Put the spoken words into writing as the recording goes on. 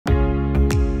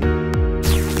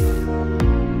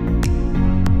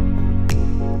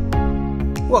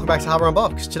Welcome back to Hardware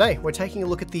Unboxed. Today we're taking a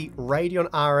look at the Radeon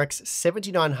RX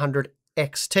 7900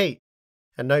 XT.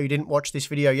 And no, you didn't watch this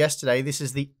video yesterday. This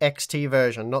is the XT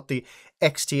version, not the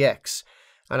XTX.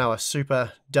 I know, a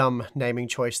super dumb naming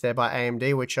choice there by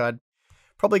AMD, which I'd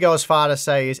probably go as far to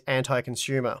say is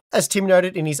anti-consumer. As Tim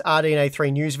noted in his RDNA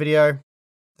 3 news video,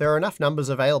 there are enough numbers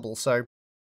available, so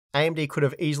AMD could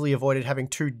have easily avoided having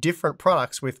two different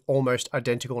products with almost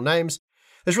identical names.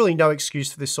 There's really no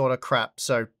excuse for this sort of crap,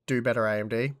 so do better,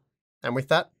 AMD. And with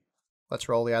that, let's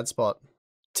roll the ad spot.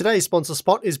 Today's sponsor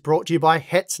spot is brought to you by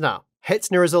Hetzner.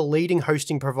 Hetzner is a leading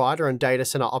hosting provider and data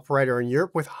center operator in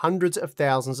Europe with hundreds of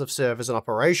thousands of servers in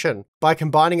operation. By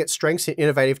combining its strengths in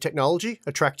innovative technology,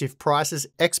 attractive prices,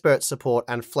 expert support,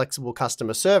 and flexible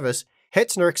customer service,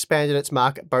 Hetzner expanded its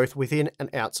market both within and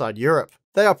outside Europe.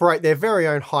 They operate their very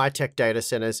own high-tech data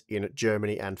centers in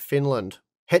Germany and Finland.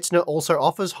 Hetzner also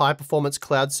offers high-performance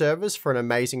cloud servers for an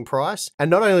amazing price. And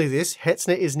not only this,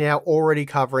 Hetzner is now already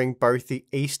covering both the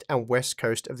east and west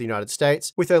coast of the United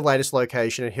States with their latest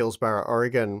location in Hillsboro,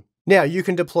 Oregon. Now, you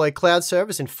can deploy cloud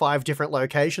servers in 5 different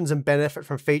locations and benefit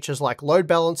from features like load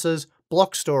balancers,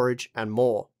 block storage, and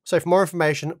more. So for more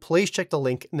information, please check the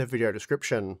link in the video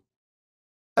description.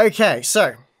 Okay,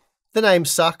 so the name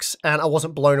sucks, and I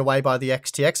wasn't blown away by the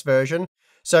XTX version.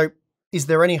 So is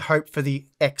there any hope for the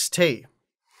XT?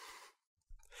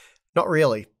 Not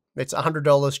really. It's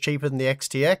 $100 cheaper than the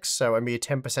XTX, so a mere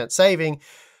 10% saving,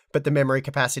 but the memory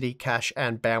capacity, cache,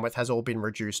 and bandwidth has all been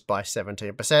reduced by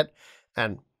 17%,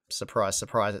 and surprise,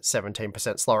 surprise, it's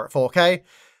 17% slower at 4K,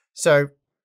 so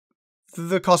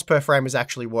the cost per frame is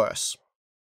actually worse.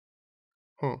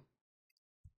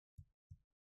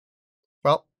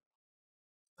 Well,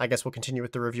 I guess we'll continue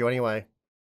with the review anyway.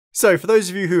 So for those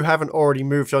of you who haven't already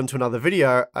moved on to another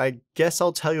video, I guess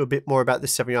I'll tell you a bit more about the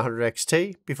 7900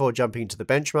 XT before jumping into the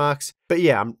benchmarks. But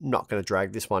yeah, I'm not going to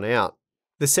drag this one out.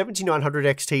 The 7900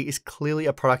 XT is clearly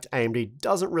a product AMD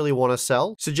doesn't really want to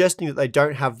sell, suggesting that they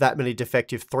don't have that many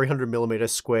defective 300mm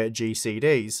square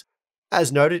GCDs.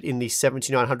 As noted in the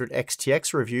 7900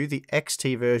 XTX review, the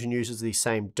XT version uses the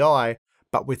same die,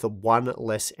 but with a 1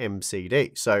 less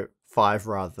MCD, so 5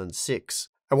 rather than 6.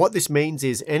 And what this means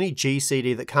is any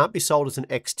GCD that can't be sold as an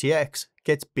XTX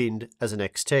gets binned as an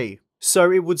XT. So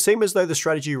it would seem as though the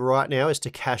strategy right now is to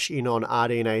cash in on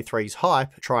RDNA 3's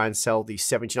hype, try and sell the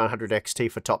 7900 XT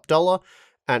for top dollar,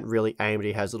 and really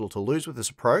AMD has little to lose with this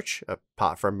approach,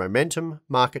 apart from momentum,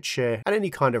 market share, and any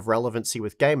kind of relevancy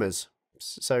with gamers.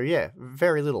 So yeah,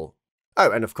 very little. Oh,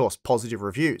 and of course, positive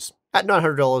reviews. At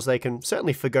 $900, they can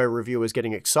certainly forgo reviewers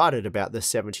getting excited about the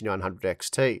 7900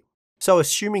 XT. So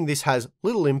assuming this has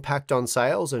little impact on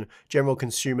sales and general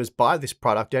consumers buy this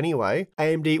product anyway,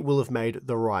 AMD will have made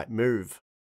the right move.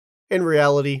 In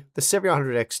reality, the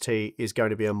 7900 XT is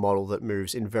going to be a model that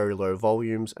moves in very low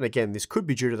volumes, and again, this could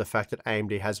be due to the fact that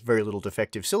AMD has very little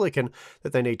defective silicon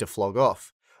that they need to flog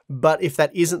off. But if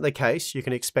that isn't the case, you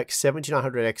can expect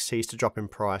 7900 XTs to drop in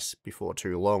price before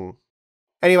too long.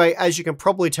 Anyway, as you can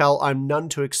probably tell, I'm none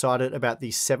too excited about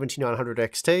the 7900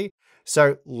 XT,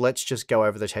 so let's just go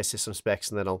over the test system specs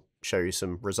and then I'll show you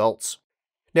some results.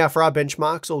 Now for our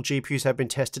benchmarks, all GPUs have been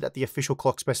tested at the official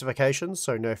clock specifications,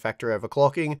 so no factory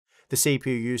overclocking. The CPU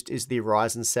used is the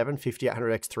Ryzen 7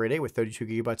 5800X3D with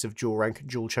 32GB of dual-rank,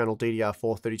 dual-channel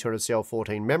DDR4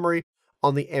 3200CL14 memory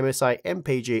on the MSI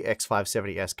MPG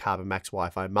X570S Carbon Max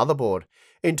Wi-Fi motherboard.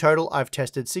 In total, I've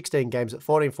tested 16 games at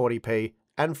 1440p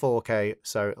and 4K,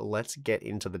 so let's get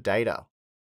into the data.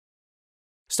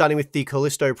 Starting with the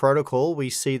Calisto Protocol, we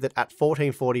see that at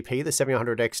 1440p, the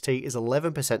 7900 XT is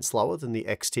 11% slower than the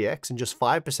XTX and just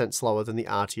 5% slower than the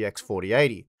RTX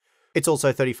 4080. It's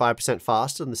also 35%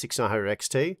 faster than the 6900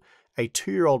 XT, a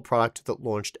 2-year-old product that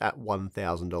launched at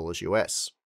 $1,000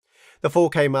 US. The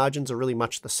 4K margins are really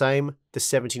much the same. The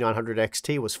 7900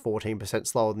 XT was 14%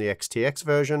 slower than the XTX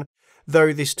version,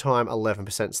 though this time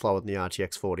 11% slower than the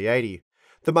RTX 4080.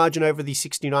 The margin over the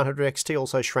 6900 XT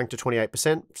also shrank to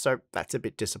 28%, so that's a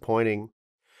bit disappointing.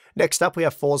 Next up we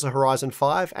have Forza Horizon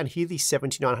 5, and here the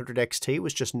 7900 XT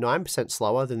was just 9%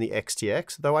 slower than the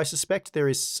XTX, though I suspect there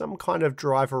is some kind of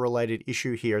driver-related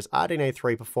issue here as RDNA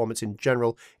 3 performance in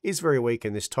general is very weak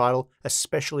in this title,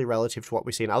 especially relative to what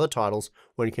we see in other titles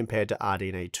when compared to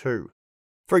RDNA 2.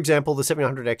 For example, the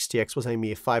 700 XTX was a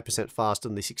mere 5% faster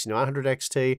than the 6900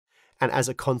 XT, and as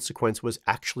a consequence was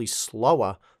actually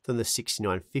slower than the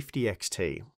 6950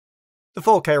 XT. The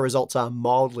 4K results are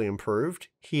mildly improved.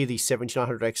 Here the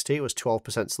 7900 XT was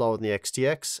 12% slower than the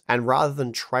XTX, and rather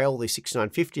than trail the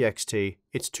 6950 XT,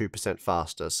 it's 2%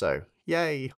 faster, so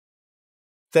yay.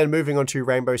 Then moving on to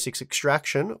Rainbow Six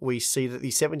Extraction, we see that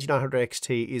the 7900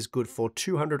 XT is good for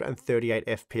 238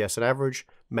 FPS on average,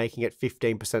 making it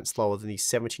 15% slower than the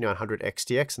 7900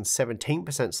 XTX and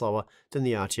 17% slower than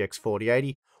the RTX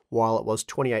 4080, while it was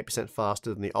 28%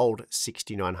 faster than the old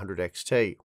 6900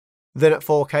 XT. Then at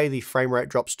 4K, the frame rate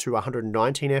drops to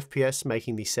 119 FPS,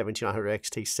 making the 7900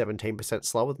 XT 17%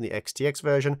 slower than the XTX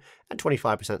version and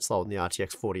 25% slower than the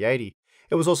RTX 4080.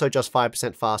 It was also just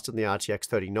 5% faster than the RTX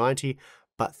 3090,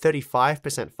 but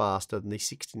 35% faster than the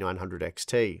 6900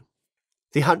 XT.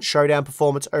 The Hunt Showdown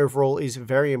performance overall is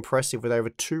very impressive with over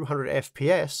 200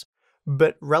 FPS,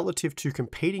 but relative to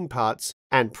competing parts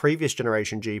and previous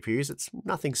generation GPUs, it's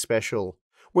nothing special.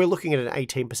 We're looking at an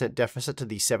 18% deficit to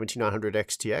the 7900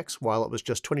 XTX, while it was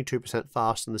just 22%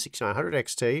 faster than the 6900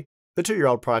 XT, the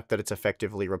 2-year-old product that it's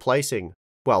effectively replacing.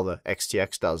 Well, the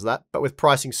XTX does that, but with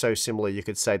pricing so similar, you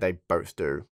could say they both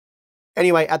do.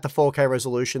 Anyway, at the 4K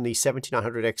resolution, the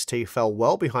 7900 XT fell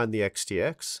well behind the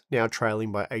XTX, now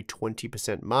trailing by a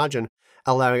 20% margin,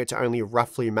 allowing it to only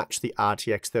roughly match the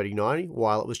RTX 3090,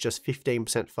 while it was just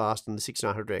 15% faster than the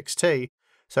 6900 XT,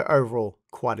 so overall,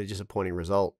 quite a disappointing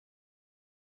result.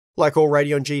 Like all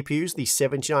Radeon GPUs, the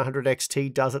 7900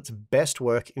 XT does its best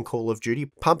work in Call of Duty,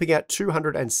 pumping out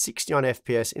 269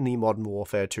 FPS in the Modern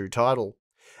Warfare 2 title.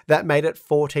 That made it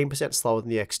 14% slower than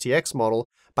the XTX model,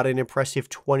 but an impressive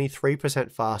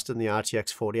 23% faster than the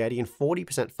RTX 4080 and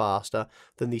 40% faster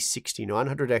than the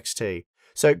 6900 XT.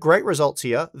 So great results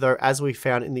here, though as we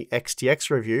found in the XTX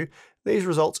review, these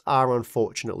results are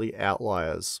unfortunately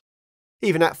outliers.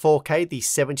 Even at 4K, the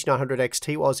 7900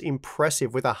 XT was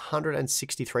impressive with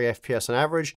 163 FPS on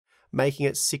average, making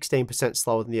it 16%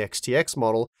 slower than the XTX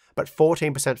model, but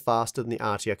 14% faster than the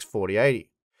RTX 4080.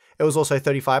 It was also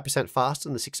 35% faster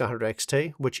than the 6900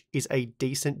 XT, which is a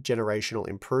decent generational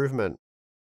improvement.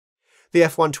 The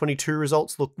F122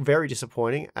 results look very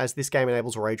disappointing, as this game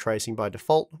enables ray tracing by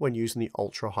default when using the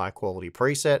ultra high quality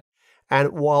preset,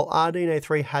 and while RDNA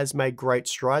 3 has made great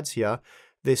strides here,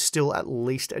 there's still at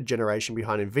least a generation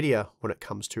behind Nvidia when it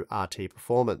comes to RT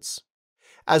performance.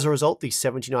 As a result, the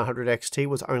 7900 XT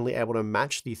was only able to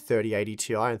match the 3080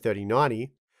 Ti and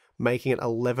 3090, making it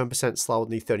 11% slower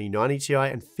than the 3090 Ti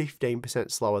and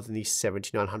 15% slower than the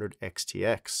 7900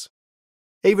 XTX.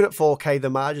 Even at 4K, the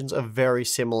margins are very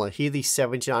similar. Here, the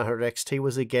 7900 XT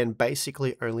was again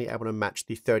basically only able to match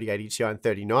the 3080 Ti and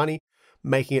 3090,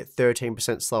 making it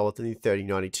 13% slower than the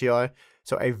 3090 Ti,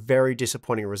 so a very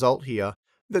disappointing result here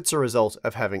that's a result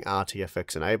of having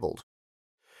RTFX enabled.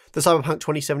 The Cyberpunk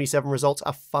 2077 results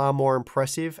are far more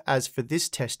impressive, as for this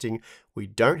testing, we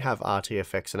don't have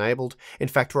RTFX enabled. In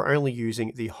fact, we're only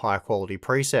using the high quality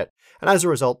preset, and as a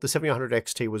result, the 7900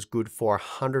 XT was good for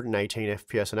 118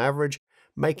 FPS on average,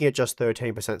 making it just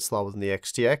 13% slower than the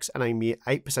XTX and a mere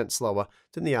 8% slower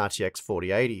than the RTX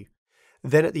 4080.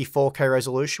 Then at the 4K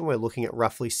resolution, we're looking at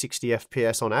roughly 60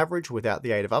 FPS on average without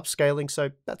the aid of upscaling,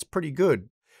 so that's pretty good.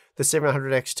 The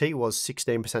 700 XT was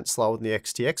 16% slower than the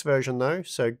XTX version though,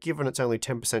 so given it's only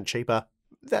 10% cheaper,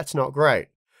 that's not great.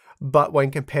 But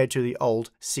when compared to the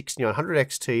old 6900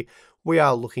 XT, we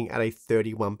are looking at a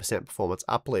 31% performance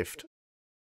uplift.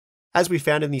 As we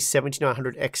found in the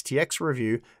 7900 XTX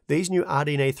review, these new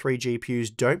RDNA 3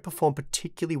 GPUs don't perform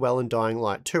particularly well in Dying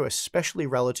Light 2, especially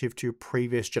relative to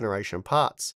previous generation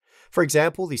parts. For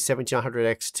example, the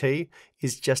 7900 XT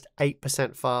is just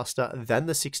 8% faster than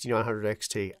the 6900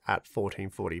 XT at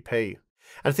 1440p.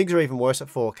 And things are even worse at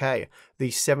 4K.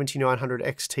 The 7900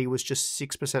 XT was just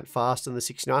 6% faster than the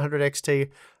 6900 XT,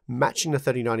 matching the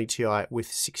 3090 Ti with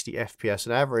 60 FPS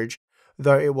on average,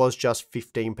 though it was just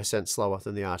 15% slower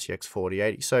than the RTX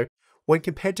 4080. So when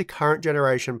compared to current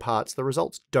generation parts, the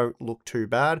results don't look too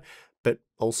bad, but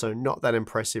also not that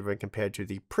impressive when compared to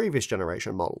the previous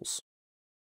generation models.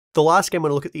 The last game I'm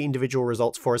going to look at the individual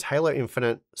results for is Halo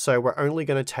Infinite, so we're only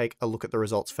going to take a look at the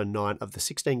results for 9 of the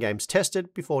 16 games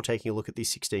tested before taking a look at the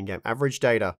 16 game average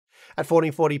data. At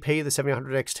 1440p, the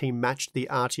 700 XT matched the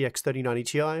RTX 3090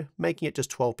 Ti, making it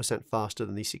just 12% faster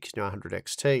than the 6900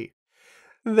 XT.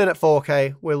 Then at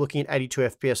 4K, we're looking at 82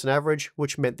 FPS on average,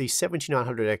 which meant the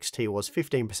 7900 XT was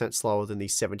 15% slower than the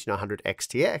 7900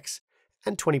 XTX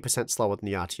and 20% slower than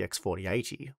the RTX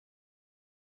 4080.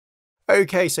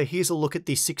 Okay, so here's a look at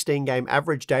the 16 game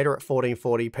average data at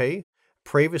 1440p.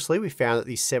 Previously, we found that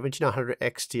the 7900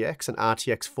 XTX and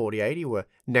RTX 4080 were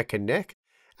neck and neck,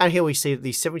 and here we see that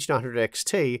the 7900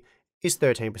 XT is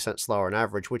 13% slower on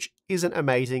average, which isn't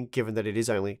amazing given that it is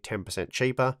only 10%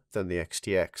 cheaper than the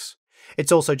XTX.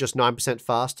 It's also just 9%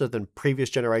 faster than previous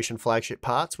generation flagship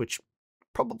parts, which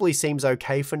probably seems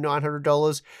okay for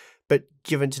 $900, but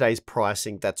given today's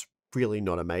pricing, that's really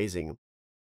not amazing.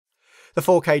 The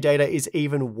 4K data is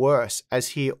even worse, as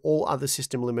here all other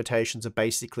system limitations are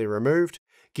basically removed,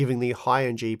 giving the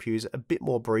high-end GPUs a bit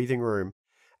more breathing room.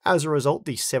 As a result,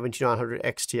 the 7900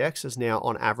 XTX is now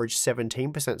on average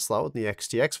 17% slower than the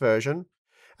XTX version,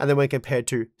 and then when compared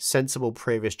to sensible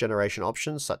previous generation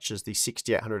options such as the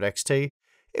 6800 XT,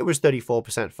 it was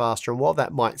 34% faster, and while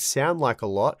that might sound like a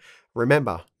lot,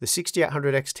 remember, the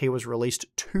 6800 XT was released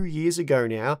 2 years ago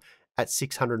now at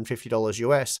 $650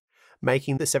 US,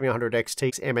 making the 700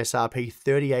 XT's MSRP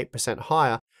 38%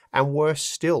 higher, and worse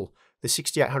still, the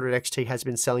 6800 XT has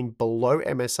been selling below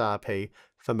MSRP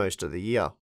for most of the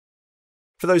year.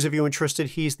 For those of you interested,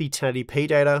 here's the 1080p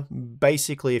data.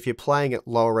 Basically, if you're playing at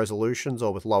lower resolutions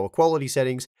or with lower quality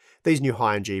settings, these new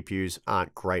high-end GPUs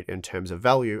aren't great in terms of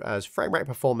value, as frame rate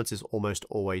performance is almost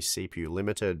always CPU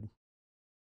limited.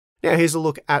 Now here's a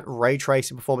look at ray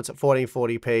tracing performance at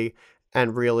 1440p,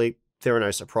 and really, there are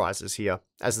no surprises here,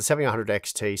 as the 7800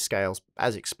 XT scales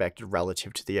as expected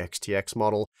relative to the XTX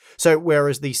model. So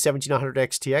whereas the 1700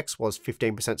 XTX was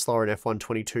 15% slower in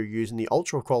F122 using the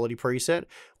ultra quality preset,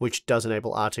 which does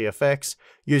enable RTFX,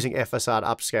 using FSR to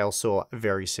upscale saw a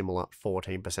very similar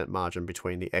 14% margin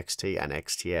between the XT and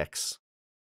XTX.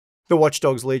 The Watch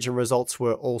Dogs Legion results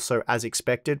were also as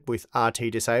expected. With RT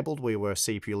disabled, we were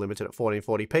CPU limited at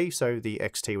 1440p, so the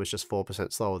XT was just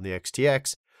 4% slower than the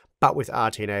XTX. But with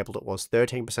RT enabled, it was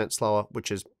 13% slower, which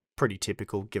is pretty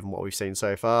typical given what we've seen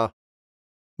so far.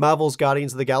 Marvel's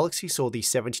Guardians of the Galaxy saw the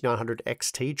 7900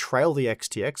 XT trail the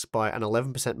XTX by an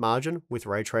 11% margin with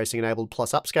ray tracing enabled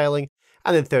plus upscaling,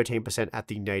 and then 13% at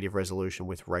the native resolution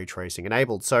with ray tracing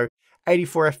enabled. So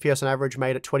 84 FPS on average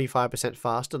made it 25%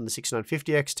 faster than the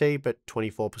 6950 XT, but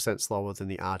 24% slower than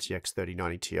the RTX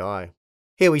 3090 Ti.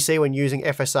 Here we see when using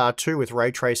FSR2 with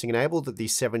ray tracing enabled that the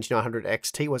 7900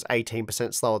 XT was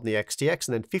 18% slower than the XTX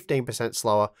and then 15%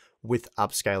 slower with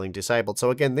upscaling disabled. So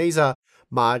again, these are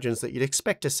margins that you'd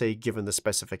expect to see given the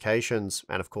specifications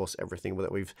and of course everything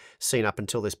that we've seen up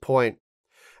until this point.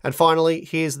 And finally,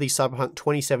 here's the Cyberpunk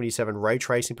 2077 ray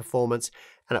tracing performance,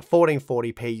 and at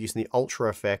 1440p using the Ultra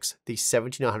effects, the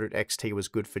 7900 XT was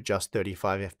good for just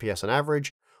 35 FPS on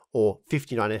average, or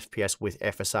 59 FPS with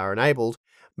FSR enabled,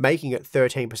 making it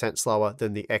 13% slower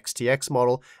than the XTX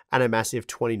model and a massive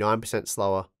 29%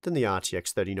 slower than the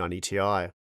RTX 3090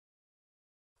 Ti.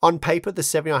 On paper, the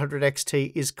 7900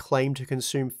 XT is claimed to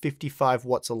consume 55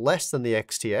 watts less than the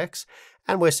XTX,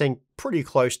 and we're seeing pretty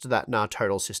close to that in our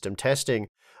total system testing.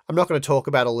 I'm not going to talk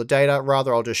about all the data,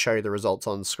 rather I'll just show you the results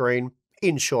on screen.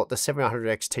 In short, the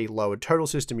 7900 XT lowered total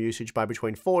system usage by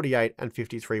between 48 and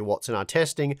 53 watts in our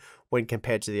testing when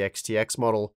compared to the XTX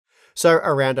model. So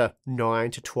around a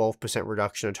 9 to 12%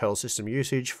 reduction in total system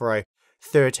usage for a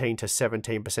 13 to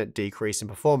 17% decrease in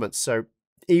performance. So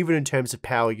even in terms of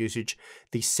power usage,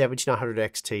 the 7900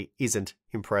 XT isn't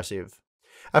impressive.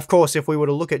 Of course, if we were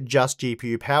to look at just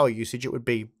GPU power usage, it would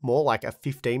be more like a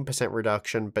 15%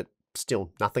 reduction, but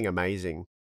still nothing amazing.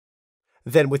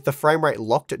 Then with the frame rate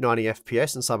locked at 90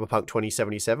 FPS in Cyberpunk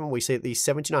 2077, we see that the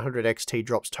 7900 XT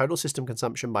drops total system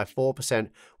consumption by 4%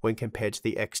 when compared to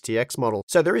the XTX model.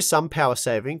 So there is some power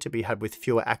saving to be had with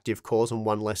fewer active cores and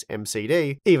one less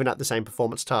MCD, even at the same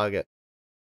performance target.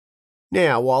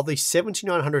 Now, while the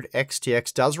 7900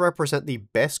 XTX does represent the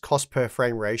best cost per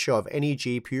frame ratio of any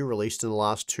GPU released in the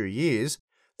last 2 years,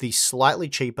 the slightly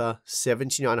cheaper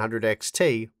 7900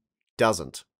 XT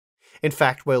doesn't. In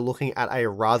fact, we're looking at a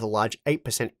rather large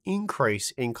 8%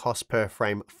 increase in cost per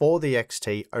frame for the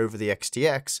XT over the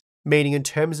XTX, meaning in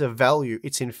terms of value,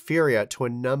 it's inferior to a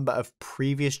number of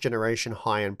previous generation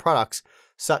high-end products,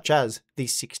 such as the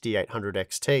 6800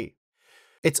 XT.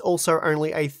 It's also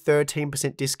only a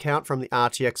 13% discount from the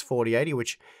RTX 4080,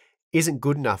 which isn't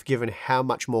good enough given how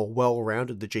much more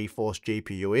well-rounded the GeForce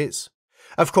GPU is.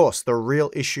 Of course, the real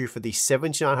issue for the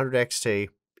 7900 XT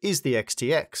is the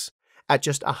XTX. At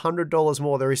just $100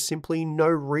 more, there is simply no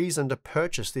reason to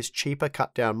purchase this cheaper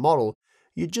cut-down model.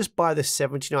 You just buy the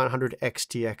 7900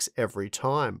 XTX every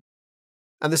time.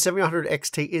 And the 7900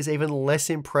 XT is even less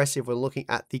impressive when looking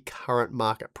at the current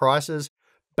market prices,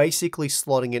 basically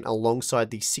slotting in alongside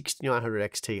the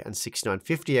 6900 XT and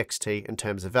 6950 XT in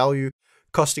terms of value,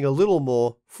 costing a little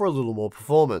more for a little more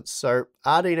performance. So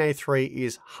RDNA 3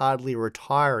 is hardly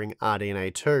retiring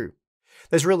RDNA 2.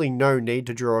 There's really no need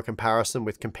to draw a comparison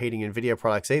with competing NVIDIA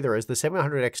products either, as the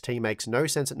 700 XT makes no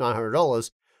sense at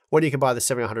 $900 when you can buy the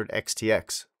 700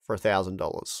 XTX for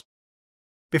 $1,000.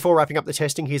 Before wrapping up the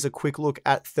testing, here's a quick look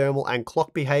at thermal and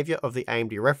clock behavior of the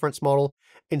AMD reference model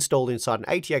installed inside an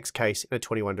ATX case in a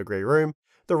 21-degree room.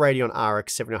 The Radeon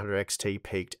RX 700 XT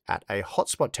peaked at a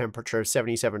hotspot temperature of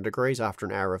 77 degrees after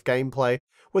an hour of gameplay,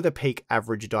 with a peak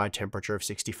average die temperature of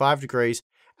 65 degrees,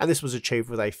 and this was achieved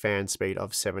with a fan speed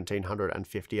of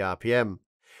 1750 RPM.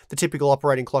 The typical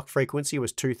operating clock frequency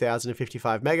was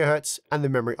 2055 MHz, and the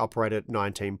memory operated at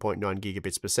 19.9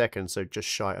 gigabits per second, so just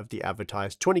shy of the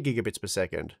advertised 20 gigabits per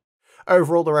second.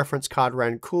 Overall, the reference card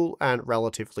ran cool and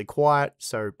relatively quiet,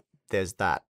 so there's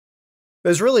that.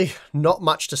 There's really not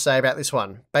much to say about this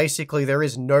one. Basically, there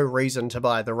is no reason to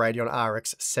buy the Radeon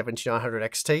RX 7900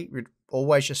 XT. You'd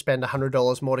always just spend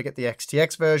 $100 more to get the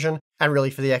XTX version, and really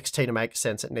for the XT to make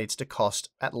sense, it needs to cost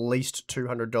at least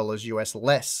 $200 US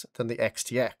less than the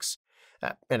XTX.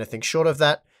 Anything short of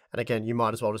that, and again, you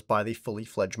might as well just buy the fully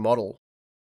fledged model.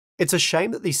 It's a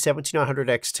shame that the 7900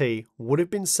 XT would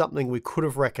have been something we could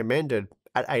have recommended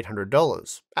at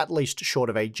 $800, at least short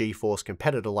of a GeForce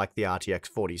competitor like the RTX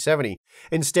 4070.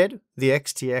 Instead, the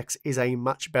XTX is a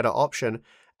much better option,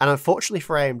 and unfortunately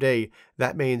for AMD,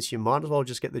 that means you might as well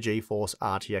just get the GeForce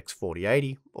RTX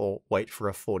 4080 or wait for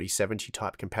a 4070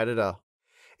 type competitor.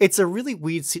 It's a really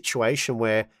weird situation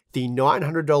where the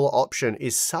 $900 option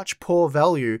is such poor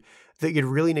value that you'd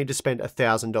really need to spend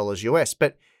 $1,000 US,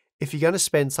 but if you're going to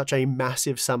spend such a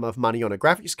massive sum of money on a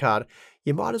graphics card,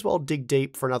 you might as well dig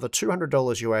deep for another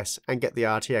 $200 US and get the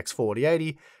RTX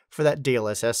 4080 for that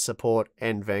DLSS support,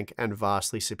 NVENC, and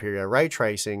vastly superior ray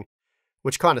tracing,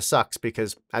 which kind of sucks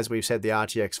because, as we've said, the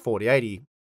RTX 4080,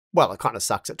 well, it kind of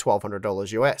sucks at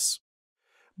 $1,200 US.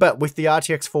 But with the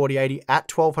RTX 4080 at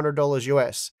 $1,200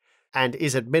 US, and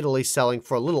is admittedly selling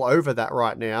for a little over that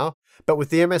right now, but with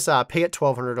the MSRP at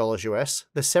 $1,200 US,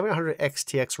 the 700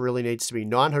 XTX really needs to be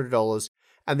 $900,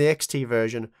 and the XT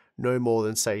version no more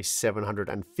than, say,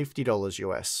 $750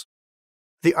 US.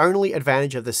 The only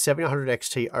advantage of the 700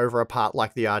 XT over a part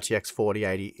like the RTX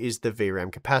 4080 is the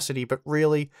VRAM capacity, but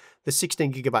really, the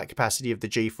 16GB capacity of the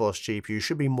GeForce GPU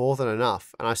should be more than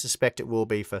enough, and I suspect it will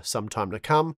be for some time to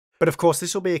come. But of course,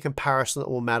 this will be a comparison that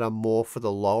will matter more for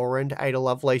the lower-end Ada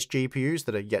Lovelace GPUs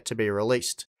that are yet to be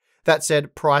released. That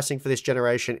said, pricing for this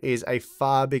generation is a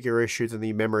far bigger issue than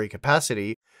the memory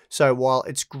capacity, so while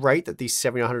it's great that the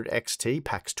 700 XT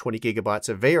packs 20GB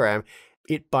of VRAM,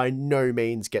 it by no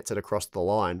means gets it across the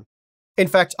line. In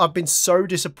fact, I've been so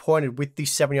disappointed with the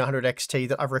 7900 XT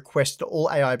that I've requested all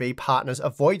AIB partners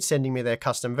avoid sending me their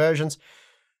custom versions,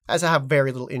 as I have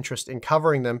very little interest in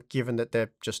covering them, given that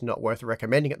they're just not worth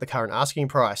recommending at the current asking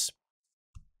price.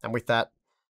 And with that,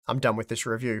 I'm done with this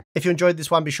review. If you enjoyed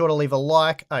this one, be sure to leave a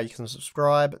like. You can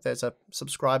subscribe. There's a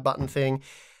subscribe button thing.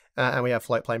 And we have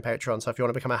Float Plane Patreon. So if you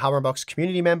want to become a Hardware Unboxed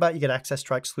community member, you get access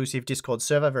to our exclusive Discord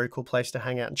server. Very cool place to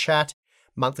hang out and chat.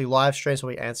 Monthly live streams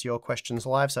where we answer your questions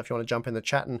live. So if you want to jump in the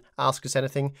chat and ask us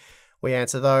anything, we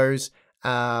answer those.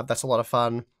 That's a lot of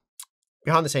fun.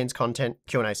 Behind the scenes content,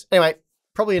 Q&As. Anyway,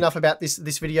 probably enough about this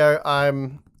video.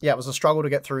 Yeah, it was a struggle to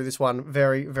get through this one.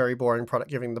 Very, very boring product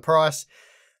given the price.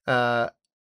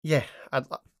 Yeah, I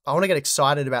want to get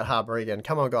excited about hardware again.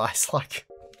 Come on, guys.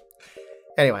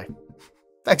 Anyway,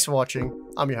 thanks for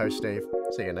watching. I'm your host, Steve.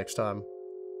 See you next time.